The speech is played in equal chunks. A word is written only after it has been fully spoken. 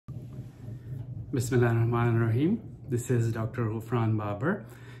Bismillahirrahmanirrahim. This is Dr. Ghufran Babar,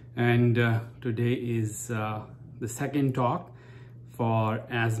 and today is the second talk for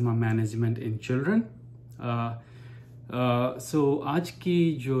asthma management in children. So आज की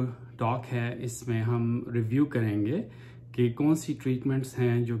जो talk है इसमें हम review करेंगे कि कौन सी treatments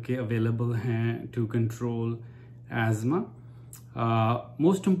हैं जो कि available हैं to control asthma.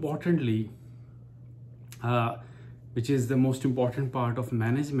 Most importantly, which is the most important part of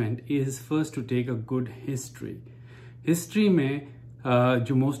management, is first to take a good history. History में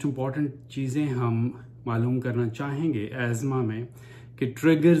जो most important चीज़ें हम मालूम करना चाहेंगे asthma में कि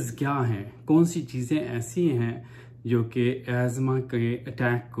triggers क्या हैं, कौन सी चीज़ें ऐसी हैं जो कि asthma के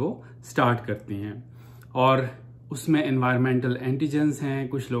attack को start करती हैं, और उसमें environmental antigens हैं.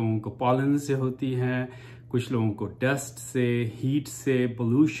 कुछ लोगों को pollen से होती है, कुछ लोगों को dust से, heat से,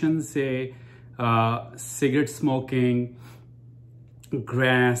 pollution से, cigarette smoking,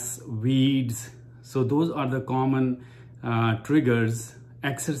 grass, weeds. So those are the common triggers.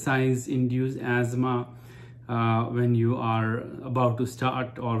 Exercise induced asthma when you are about to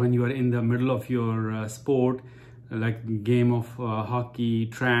start or when you are in the middle of your sport, like game of hockey,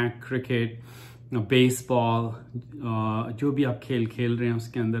 track, cricket, baseball, जो भी आप खेल रहे हैं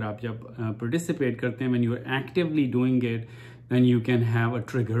उसके अंदर आप जब participate करते हैं, when you are actively doing it, then you can have a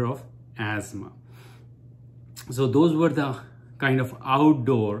trigger of asthma. So those were the kind of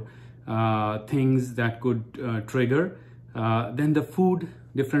outdoor things that could trigger. Then the food,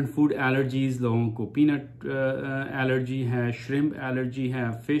 different food allergies. लोगों को peanut allergy है, shrimp allergy है,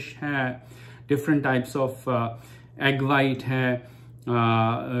 fish है, different types of egg white है,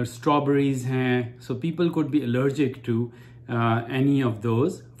 strawberries हैं. So people could be allergic to any of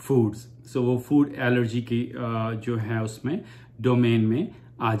those foods. So वो food allergy की जो है उसमें domain में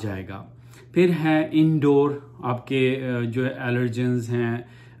आ जाएगा. फिर है इंडोर आपके जो एलर्जेंस हैं,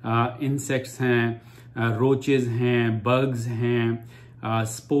 इंसेक्ट्स हैं, रोचेस हैं, बग्स हैं,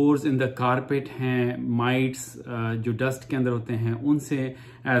 स्पोर्स इन द कारपेट हैं, माइट्स जो डस्ट के अंदर होते हैं, उनसे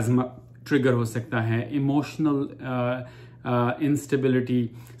एज़मा ट्रिगर हो सकता है. Emotional instability,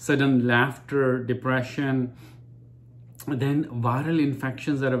 sudden laughter, depression. Then viral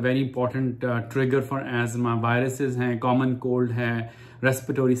infections are a very important trigger for asthma. Viruses हैं, common cold है,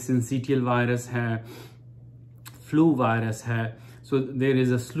 respiratory syncytial virus है, flu virus है. So there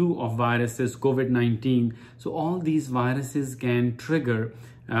is a slew of viruses, COVID-19. So all these viruses can trigger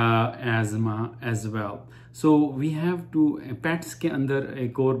asthma as well. So we have to, pets के अंदर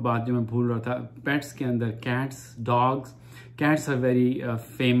एक और बात जो मैं भूल रहा था, pets के अंदर cats, dogs. Cats are very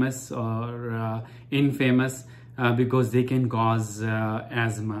famous or infamous because they can cause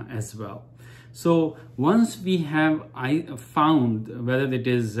asthma as well. So once we have found whether it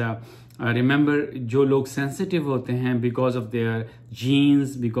is remember जो लोग sensitive होते हैं because of their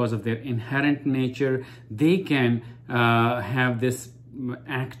genes, because of their inherent nature, they can have this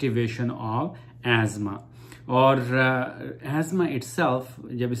activation of asthma. और asthma itself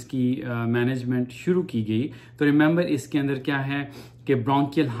जब इसकी management शुरू की गई तो remember इसके अंदर क्या है कि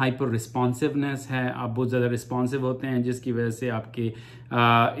bronchial hyper-responsiveness है. आप बहुत ज़्यादा responsive होते हैं जिसकी वजह से आपके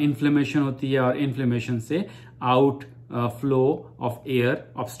inflammation होती है और inflammation से outflow of air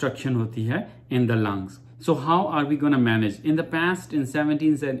obstruction होती है in the lungs. So how are we going to manage? In the past, in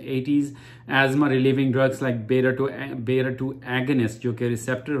 70s and 80s, asthma relieving drugs like beta-2 agonists जो कि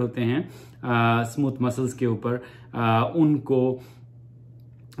receptor होते हैं smooth muscles के ऊपर, उनको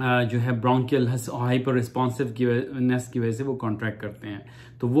जो है ब्रोंकियल हाइपर रिस्पॉन्सिवनेस की वजह से वो कॉन्ट्रैक्ट करते हैं,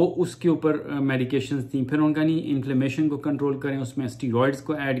 तो वो उसके ऊपर मेडिकेशंस थी. फिर उनका नहीं इन्फ्लेमेशन को कंट्रोल करें, उसमें स्टीरॉइड्स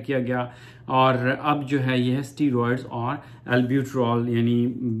को ऐड किया गया, और अब जो है ये है स्टीरॉइड्स और एल्ब्यूट्रॉल यानी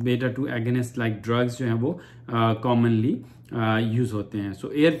beta-2 एगोनिस्ट लाइक ड्रग्स जो हैं वो कॉमनली यूज होते हैं.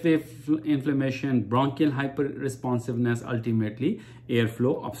 सो air inflammation, bronchial hyper responsiveness, ultimately air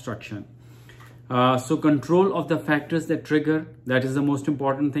flow obstruction. So control of the factors that trigger, that is the most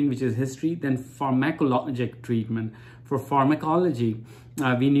important thing, which is history. Then pharmacologic treatment. For pharmacology,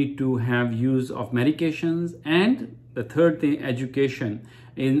 we need to have use of medications, and the third thing, education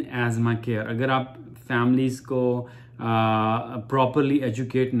in asthma care. अगर आप families को properly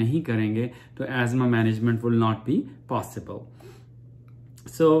educate नहीं करेंगे तो asthma management will not be possible.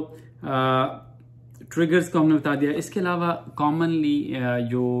 So triggers को हमने बता दिया. इसके अलावा कॉमनली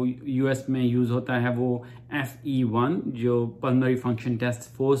जो यूएस में यूज़ होता है वो FE1 जो pulmonary function test,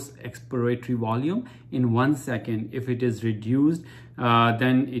 force expiratory volume in 1 second. If it is reduced,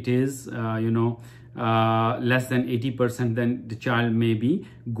 then it is less than 80%, then the child may be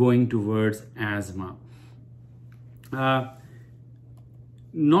going towards asthma.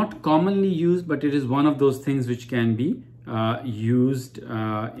 Not commonly used, but it is one of those things which can be used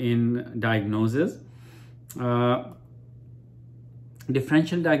in diagnosis.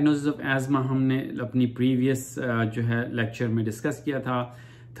 Differential diagnosis of asthma हमने अपनी previous जो है lecture में discuss किया था.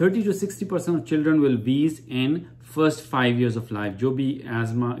 30 to 60% of children will वीज in first 5 years of life. जो भी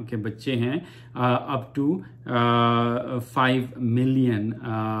एज़मा के बच्चे हैं अप टू 5 million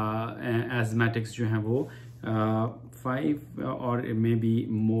एज़मेटिक्स जो हैं वो 5 और may be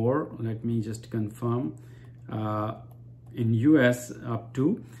more, let me just confirm, in US up to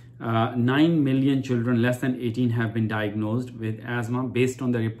 9 million children less than 18 have been diagnosed with asthma based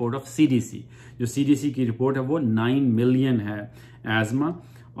on the report of CDC. जो CDC की report है वो 9 million है asthma,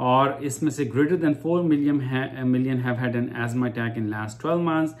 और इसमें से greater than 4 million have had an asthma attack in last 12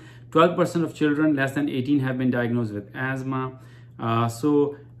 months. 12% of children less than 18 have been diagnosed with asthma.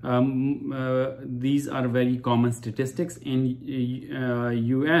 These are very common statistics. In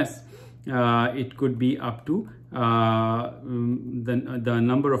US, it could be up to the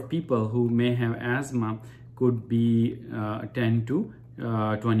number of people who may have asthma could be 10 to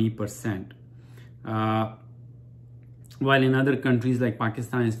 20%, while in other countries like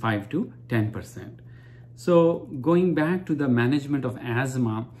Pakistan is 5 to 10%. So going back to the management of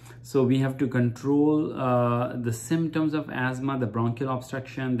asthma, so we have to control the symptoms of asthma, the bronchial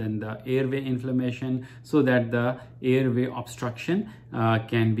obstruction, then the airway inflammation, so that the airway obstruction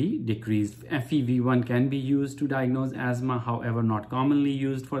can be decreased. FEV1 can be used to diagnose asthma, however not commonly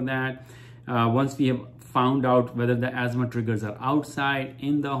used for that. Once we have found out whether the asthma triggers are outside,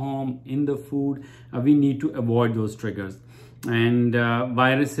 in the home, in the food, we need to avoid those triggers. And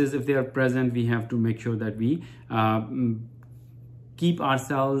viruses, if they are present, we have to make sure that we keep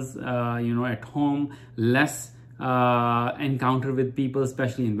ourselves at home, less encounter with people,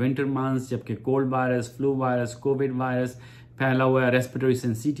 especially in winter months, जबकि cold virus, flu virus, COVID virus फैला हुआ है, respiratory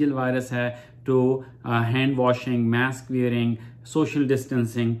syncytial virus है, तो hand washing, mask wearing, social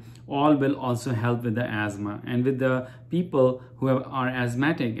distancing, all will also help with the asthma. And with the people who are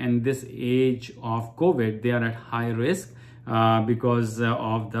asthmatic and this age of COVID, they are at high risk because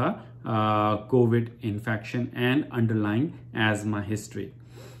of the COVID infection and underlying asthma history.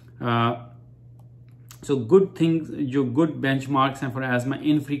 So good things, जो good benchmarks हैं for asthma,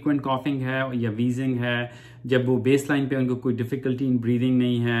 infrequent coughing है या wheezing है, जब वो baseline पे उनको कोई difficulty in breathing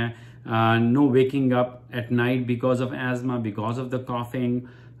नहीं है, no waking up at night because of asthma, because of the coughing,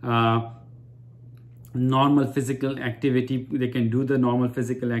 normal physical activity, they can do the normal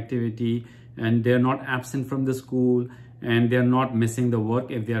physical activity, and they're not absent from the school, and they're not missing the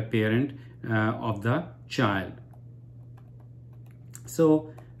work if they are parent of the child.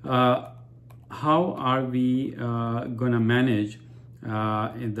 So how are we gonna manage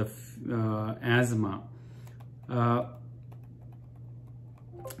in the asthma?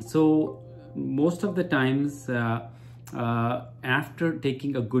 So most of the times after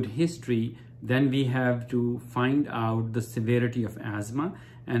taking a good history, then we have to find out the severity of asthma.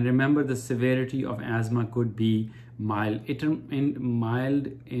 And remember, the severity of asthma could be mild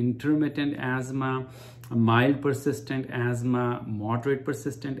intermittent asthma, mild persistent asthma, moderate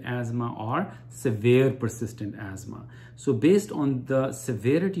persistent asthma, or severe persistent asthma. So based on the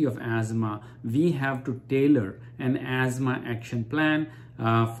severity of asthma, we have to tailor an asthma action plan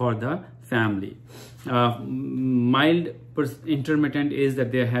for the family. Mild intermittent is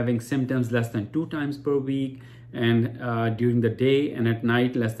that they're having symptoms less than 2 times per week, and during the day and at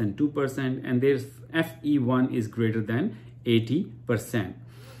night less than 2%, and their FE1 is greater than 80%.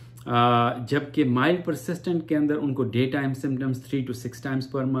 जबकि mild persistent के अंदर उनको day time symptoms 3 to 6 times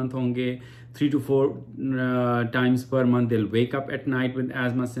per month होंगे, 3 to 4 times per month they'll wake up at night with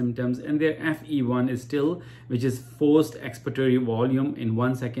asthma symptoms, and their FE1 is still, which is forced expiratory volume in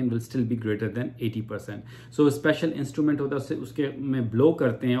 1 second, will still be greater than 80%. So special instrument होता है, उसके में blow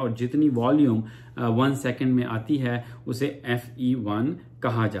करते हैं, और जितनी volume 1 second में आती है उसे FE1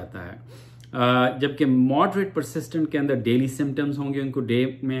 कहा जाता है. जबकि मॉडरेट परसिस्टेंट के अंदर डेली सिम्टम्स होंगे, उनको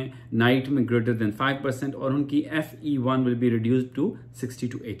डे में नाइट में ग्रेटर देन 5%, और उनकी FE1 will be reduced to 60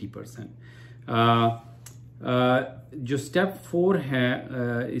 to 80%. जो स्टेप 4 है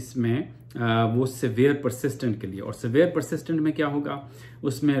इसमें वो सिवियर परसिस्टेंट के लिए, और सिवियर परसिस्टेंट में क्या होगा,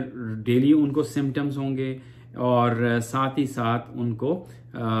 उसमें डेली उनको सिम्टम्स होंगे, और साथ ही साथ उनको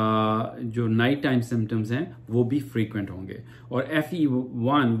जो नाइट टाइम सिम्टम्स हैं वो भी फ्रीक्वेंट होंगे, और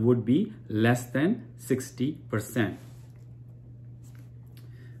FE1 would be less than 60%.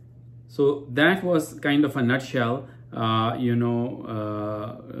 So that was kind of a nutshell,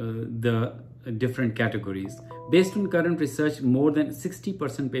 the different categories. Based on current research, more than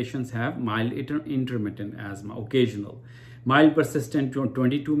 60% patients have mild intermittent asthma, occasional. Mild persistent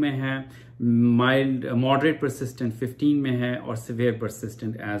 22 में है, mild moderate persistent 15 में है और severe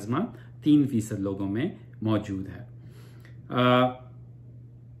persistent asthma 3% लोगों में मौजूद है।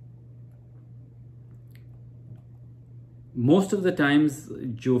 Most of the times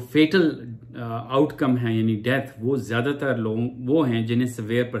जो फेटल आउटकम है यानी डेथ वो ज़्यादातर लोग वो हैं जिन्हें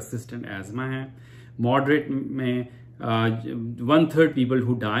सिवियर परसिस्टेंट एज़मा है। मॉडरेट में 1/3 people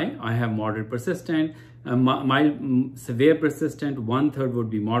who die I have moderate persistent, mild severe persistent 1/3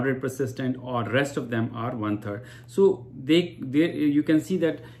 would be moderate persistent, or rest of them are 1/3. So they you can see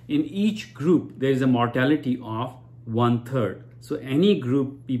that in each group there is a mortality of 1/3. So any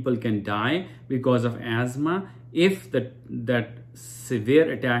group people can die because of asthma if that severe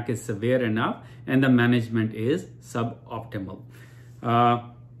attack is severe enough and the management is suboptimal.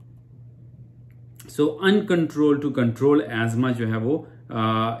 So uncontrolled to control asthma जो है वो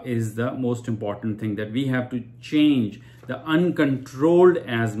is the most important thing, that we have to change the uncontrolled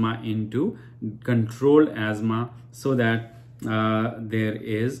asthma into controlled asthma so that there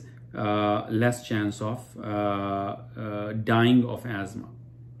is less chance of dying of asthma.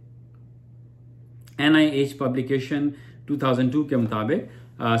 NIH publication 2002 के मुताबिक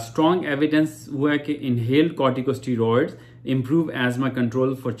strong evidence हुआ है कि inhaled corticosteroids improve asthma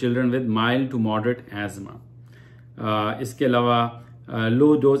control for children with mild to moderate asthma. इसके अलावा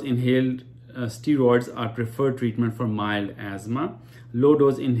low dose inhaled steroids are preferred treatment for mild asthma. Low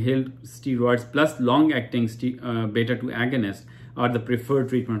dose inhaled steroids plus long acting beta 2 agonists are the preferred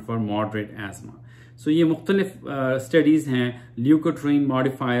treatment for moderate asthma. So ये मुख्तलिफ studies हैं leukotriene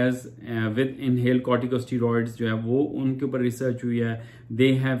modifiers with inhaled corticosteroids जो है वो उनके ऊपर research हुई है.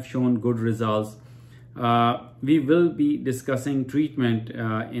 They have shown good results. We will be discussing treatment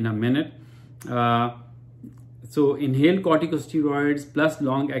in a minute. So inhaled corticosteroids plus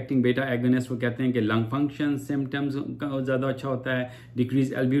long acting बेटा एगोनिस्ट वो कहते हैं कि लंग फंक्शन सिम्टम्स का ज़्यादा अच्छा होता है,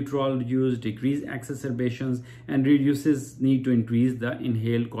 decrease एल्ब्यूट्रॉल use, decrease एक्सेसरबेशंस and reduces need to increase the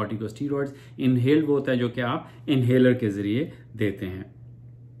inhaled corticosteroids. Inhaled वो होता है जो कि आप इनहेलर के जरिए देते हैं.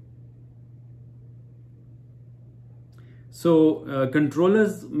 सो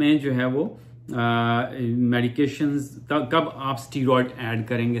कंट्रोलर्स में जो है वो मेडिकेशंस कब आप स्टीरॉयड ऐड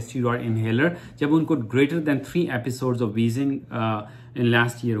करेंगे, स्टीरॉयड इनहेलर, जब उनको greater than 3 episodes of wheezing in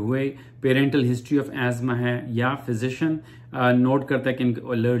last year हुए, पेरेंटल हिस्ट्री ऑफ एज़मा है या फिजिशियन नोट करता है कि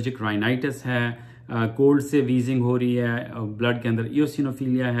इनको एलर्जिक राइनाइटिस है, कोल्ड से वीजिंग हो रही है, ब्लड के अंदर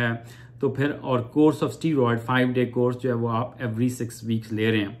इओसिनोफिलिया है, तो फिर और course of steroid 5-day course जो है वो आप एवरी 6 weeks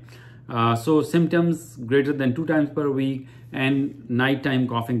ले रहे हैं. So symptoms greater than 2 times per week and nighttime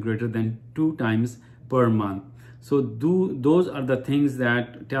coughing greater than 2 times per month. So those are the things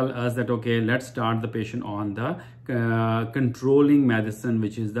that tell us that okay, let's start the patient on the controlling medicine,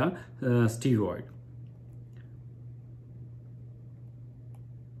 which is the steroid.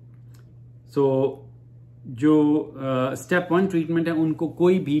 So जो step 1 treatment है उनको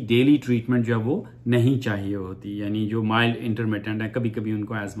कोई भी daily treatment जो है वो नहीं चाहिए होती, यानी जो माइल्ड इंटरमिटेंट है, कभी कभी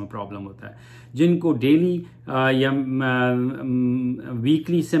उनको एज़मा प्रॉब्लम होता है. जिनको डेली या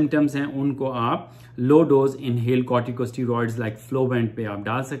वीकली सिम्टम्स हैं उनको आप low dose inhale corticosteroids like फ्लोवेंट पे आप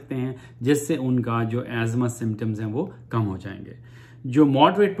डाल सकते हैं, जिससे उनका जो एज़मा सिम्टम्स हैं वो कम हो जाएंगे. जो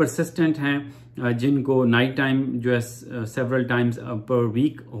मॉडरेट परसिस्टेंट हैं, जिनको नाइट टाइम जो है सेवरल टाइम्स पर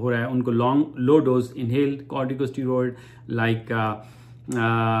वीक हो रहा है, उनको low dose inhaled corticosteroid like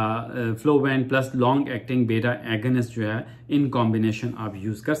फ्लोवेंट plus long acting बेटा एगोनिस्ट जो है इन कॉम्बिनेशन आप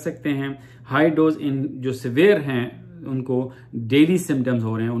यूज कर सकते हैं. हाई डोज इन जो सिवियर हैं उनको डेली सिम्टम्स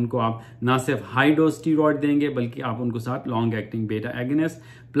हो रहे हैं, उनको आप ना सिर्फ हाई डोज स्टीरॉयड देंगे बल्कि आप उनको साथ लॉन्ग एक्टिंग बेटा agonist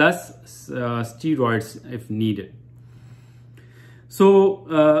plus steroids if needed. So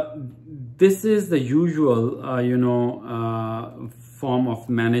this is the usual, form of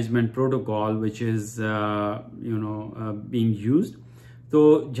management protocol which is, being used. तो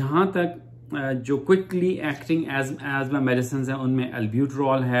जहाँ तक जो क्विकली एक्टिंग एज़मा मेडिसिन हैं उनमें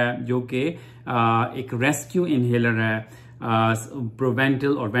एल्ब्यूट्रॉल है जो कि एक रेस्क्यू इनहेलर है,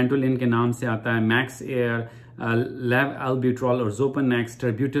 प्रोवेंटल और वेंटोलिन के नाम से आता है, मैक्स एयर, लेव एल्ब्यूट्रॉल और जोपनेक्स,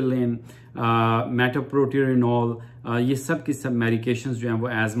 टर्ब्यूटलिन, मेटोप्रोट्यूरिनोल, ये सब की सब मेडिकेशंस जो हैं वो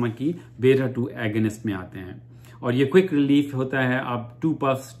एज़मा की बेटा 2 एगोनिस्ट में आते हैं. और ये क्विक रिलीफ होता है, आप 2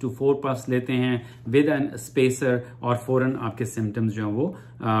 puffs to 4 puffs लेते हैं विद एन स्पेसर और फौरन आपके सिम्टम्स जो हैं वो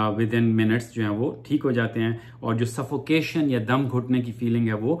विद इन मिनट्स जो हैं वो ठीक हो जाते हैं और जो सफोकेशन या दम घुटने की फीलिंग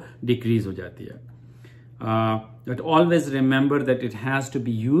है वो डिक्रीज हो जाती है. But always remember that it has to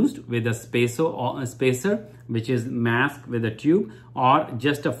be used with a spacer which is mask with a tube or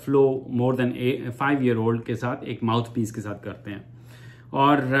just a flow more than 5-year-old के साथ एक mouthpiece के साथ करते हैं.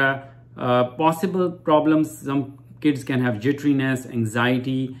 और possible problems हम kids can have jitteriness,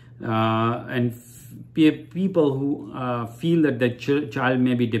 anxiety, and people who feel that the child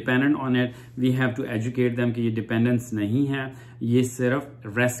may be dependent on it, we have to educate them कि ये dependence नहीं है, ये सिर्फ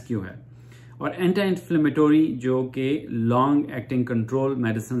rescue है। और एंटी इन्फ्लेमेटरी जो कि लॉन्ग एक्टिंग कंट्रोल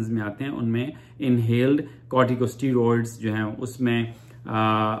मेडिसिन में आते हैं, उनमें इनहेल्ड कॉर्टिकोस्टेरॉइड्स जो हैं उसमें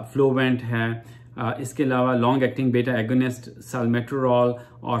फ्लोवेंट है। इसके अलावा लॉन्ग एक्टिंग बेटा एगोनिस्ट साल्मेट्रोल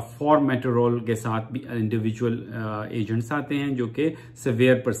और फॉर्मेट्रोल के साथ भी इंडिविजुअल एजेंट्स आते हैं जो कि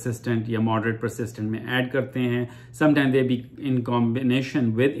सिवियर परसिस्टेंट या मॉडरेट परसिस्टेंट में ऐड करते हैं। Sometime they be in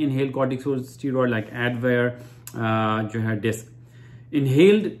combination with inhaled corticosteroid like adware जो है डिस्क।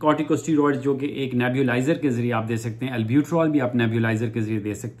 इनहेल्ड कॉर्टिकोस्टेरॉइड जो कि एक नेबुलाइजर के जरिए आप दे सकते हैं, एल्ब्यूट्रॉल भी आप नेबुलाइजर के जरिए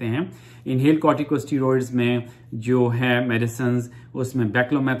दे सकते हैं। इनहेल्ड कॉर्टिकोस्टेरॉइड्स में जो है मेडिसिन उसमें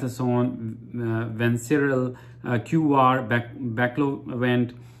बैक्लोमेथासोन, वेंसिरल, क्यूआर,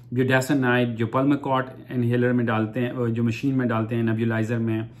 बैक्लोवेंट, ब्यूडेसोनाइड जो पल्मोकॉर्ट इनहेलर में डालते हैं, जो मशीन में डालते हैं नेबुलाइजर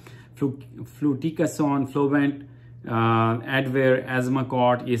में, फ्लूटिकासोन, फ्लोवेंट, एडवेयर,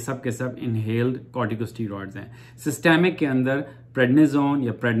 एज़माकॉर्ट, ये सब के सब इनहेल्ड कॉर्टिकोस्टेरॉइड्स हैं। सिस्टेमिक के अंदर प्रेडनिजोन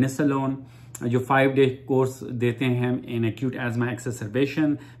या प्रेडनिसोलोन जो 5-day कोर्स देते हैं in acute asthma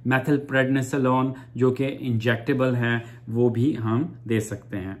एक्सेसरबेशन, methyl prednisolone जो कि इंजेक्टेबल है वो भी हम दे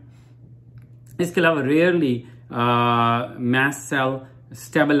सकते हैं। इसके अलावा रेयरली मैस्ट सेल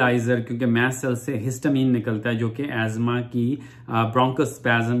स्टेबलाइजर, क्योंकि मैस्ट सेल से हिस्टामिन निकलता है जो कि एज़मा की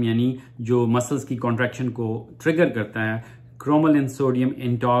ब्रोंकोस्पैज्म यानी जो मसल्स की कॉन्ट्रैक्शन को ट्रिगर करता है। क्रोमोलिन सोडियम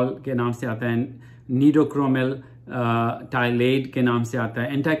इंटॉल के नाम से आता है, नीडोक्रोमिल टाइलेट के नाम से आता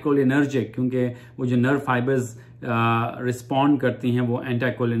है, एंटाइकोलिनर्जिक क्योंकि वो जो नर्व फाइबर्स रिस्पॉन्ड करती हैं वो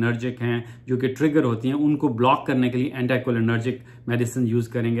एंटाइकोलिनर्जिक हैं जो कि ट्रिगर होती हैं, उनको ब्लॉक करने के लिए एंटाइकोलिनर्जिक मेडिसिन यूज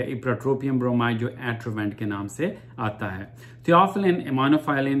करेंगे। इप्राट्रोपियम ब्रोमाइड जो एट्रोवेंट के नाम से आता है। थियोफिलिन,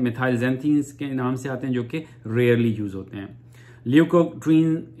 इमानोफाइलिन, मिथाइलजेंथीन्स के नाम से आते हैं जो कि रेयरली यूज होते हैं।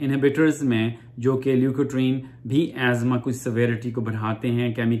 ल्यूकोट्रीन इनहिबिटर्स में जो कि ल्यूकोट्रीन भी एज़मा की सेवेरिटी को बढ़ाते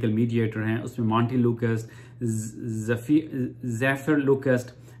हैं, केमिकल मीडिएटर हैं, उसमें मॉन्टिलूकस, ज़ेफिरलूकस,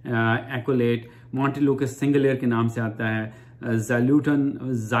 एकोलेट, मॉन्टिलूकस सिंगुलर के नाम से आता है, ज़ाइल्यूटन,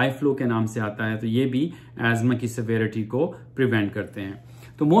 ज़ाइफ्लो के नाम से आता है, तो ये भी एज़मा की सेवेरिटी को प्रिवेंट करते हैं।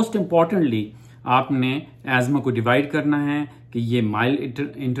 तो मोस्ट इम्पॉर्टेंटली आपने एज़मा को डिवाइड करना है कि ये माइल्ड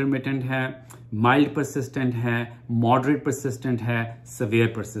इंटरमिटेंट है, माइल्ड परसिस्टेंट है, मॉडरेट परसिस्टेंट है, सवेयर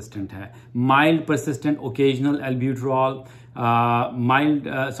परसिस्टेंट है। Mild persistent occasional एल्ब्यूट्रॉल,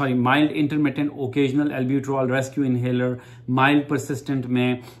 mild intermittent occasional एल्ब्यूट्रॉल rescue inhaler. Mild persistent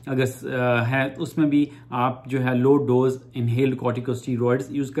में अगर है उसमें भी आप जो है low dose inhaled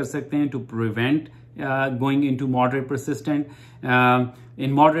corticosteroids use कर सकते हैं to prevent going into moderate persistent.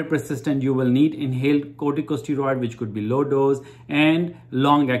 In moderate persistent, you will need inhaled corticosteroid, which could be low dose and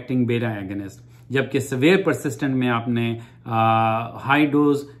long-acting beta agonist. जबकि severe persistent में आपने high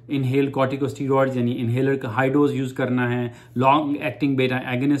dose inhaled corticosteroids यानी inhaler का high dose use करना है, long-acting beta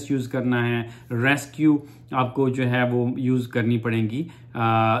agonist use करना है, rescue आपको जो है वो यूज करनी पड़ेंगी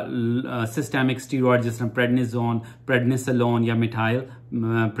सिस्टेमिक स्टीरॉइड जिस तरह प्रेडनिजोन, प्रेडनिसोलोन या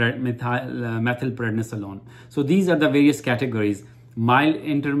methyl prednisolone. So these are the various categories: mild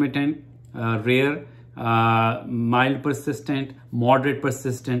intermittent, rare, mild persistent, moderate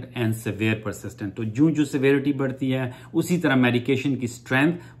persistent and severe persistent. तो जो सिवियरिटी बढ़ती है उसी तरह मेडिकेशन की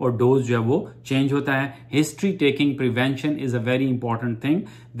स्ट्रेंथ और डोज जो है वो चेंज होता है। History taking prevention is a very important thing,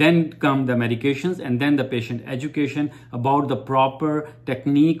 then come the medications and then the patient education about the proper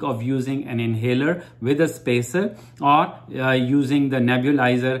technique of using an inhaler with a spacer or using the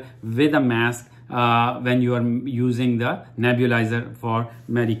nebulizer with a mask when you are using the nebulizer for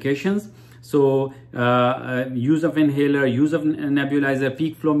medications. So use of inhaler, use of nebulizer,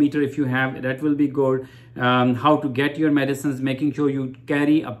 peak flow meter if you have, that will be good. How to get your medicines, making sure you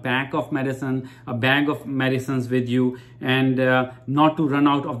carry a pack of medicine, a bag of medicines with you, and not to run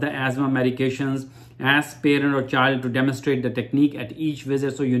out of the asthma medications. Ask parent or child to demonstrate the technique at each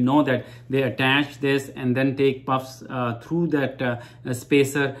visit so you know that they attach this and then take puffs through that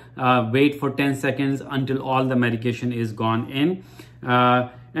spacer, wait for 10 seconds until all the medication is gone in.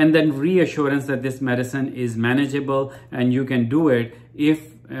 And then reassurance that this medicine is manageable and you can do it if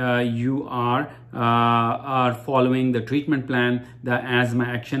you are following the treatment plan, the asthma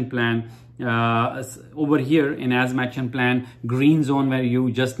action plan. Over here in asthma action plan, green zone where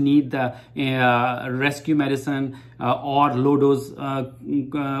you just need the rescue medicine or low dose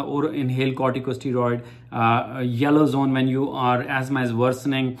or inhaled corticosteroid, yellow zone, when you are asthma is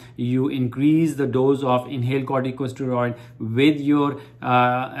worsening, you increase the dose of inhaled corticosteroid with your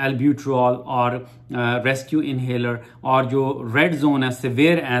albuterol or rescue inhaler. और जो red zone है,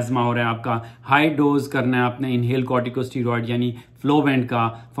 severe asthma हो रहा है आपका, high dose करना है आपने इनहेल कॉर्टिकोस्टेरॉइड यानी फ्लोवेंट का,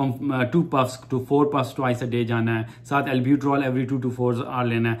 from 2 puffs to 4 puffs twice a day जाना है. साथ एल्ब्यूट्रॉल एवरी 2 to 4 आवर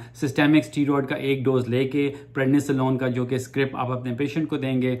लेना है. सिस्टेमिक स्टीरॉइड का एक डोज लेके प्रेडनिसोलोन का जो कि स्क्रिप्ट आप अपने पेशेंट को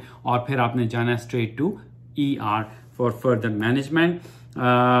देंगे, और फिर आपने जाना है straight to ER for further management.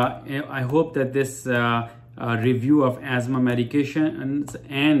 I hope that this review of asthma medications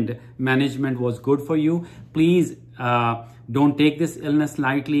and management was good for you. Please don't take this illness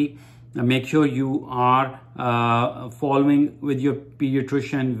lightly. Make sure you are following with your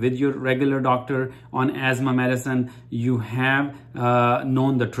pediatrician, with your regular doctor on asthma medicine. You have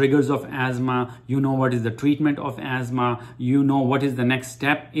known the triggers of asthma. You know what is the treatment of asthma. You know what is the next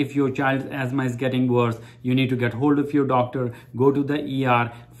step if your child's asthma is getting worse. You need to get hold of your doctor, go to the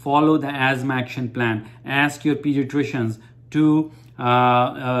ER, follow the asthma action plan. Ask your pediatricians to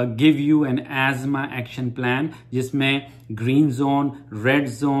give you an asthma action plan, जिसमें green zone, red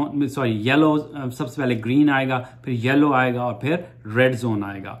zone, sorry yellow, सबसे पहले green आएगा, फिर yellow आएगा और फिर red zone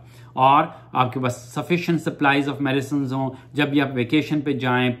आएगा. और आपके पास सफिशिएंट सप्लाईज ऑफ मेडिसिन हों. जब भी आप वेकेशन पे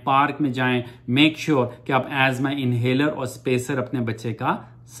जाएं, पार्क में जाएं, मेक श्योर कि आप एजमा इनहेलर और स्पेसर अपने बच्चे का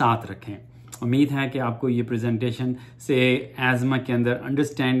साथ रखें. उम्मीद है कि आपको ये प्रेजेंटेशन से एजमा के अंदर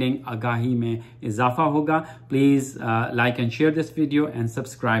अंडरस्टैंडिंग, आगाही में इजाफा होगा. Please like and share this video and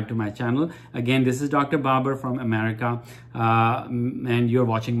subscribe to my channel. Again, this is doctor Babar from America and you are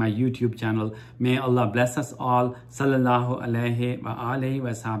watching my YouTube channel. May Allah bless us all. सल्लल्लाहु अलैहि व आलिहि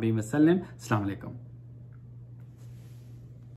व सहाबी वसल्लम. अस्सलाम वालेकुम.